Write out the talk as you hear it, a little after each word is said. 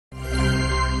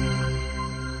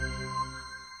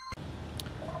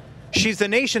She's the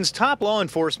nation's top law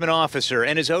enforcement officer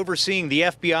and is overseeing the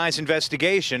FBI's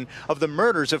investigation of the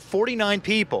murders of 49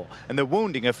 people and the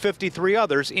wounding of 53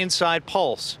 others inside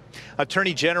Pulse.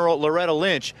 Attorney General Loretta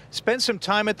Lynch spent some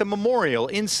time at the memorial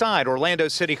inside Orlando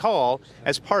City Hall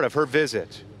as part of her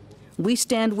visit. We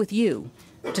stand with you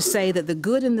to say that the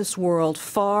good in this world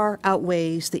far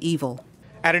outweighs the evil.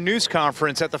 At a news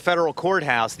conference at the federal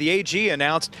courthouse, the AG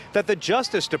announced that the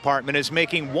Justice Department is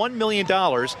making $1 million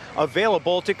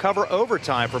available to cover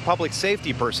overtime for public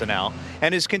safety personnel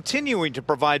and is continuing to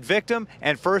provide victim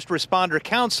and first responder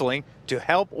counseling to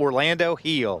help Orlando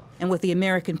heal. And what the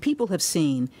American people have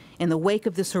seen in the wake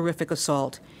of this horrific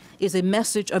assault is a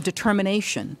message of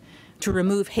determination to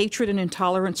remove hatred and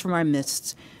intolerance from our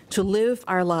midst, to live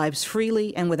our lives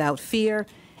freely and without fear,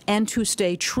 and to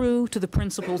stay true to the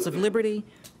principles of liberty,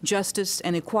 justice,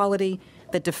 and equality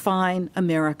that define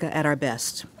America at our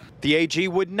best. The AG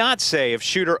would not say if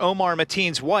shooter Omar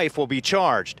Mateen's wife will be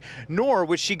charged, nor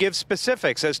would she give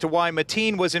specifics as to why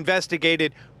Mateen was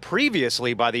investigated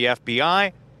previously by the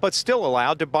FBI, but still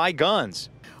allowed to buy guns.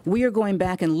 We are going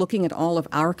back and looking at all of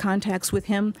our contacts with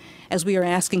him, as we are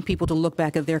asking people to look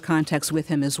back at their contacts with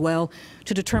him as well,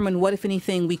 to determine what, if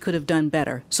anything, we could have done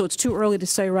better. So it's too early to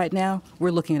say right now.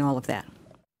 We're looking at all of that.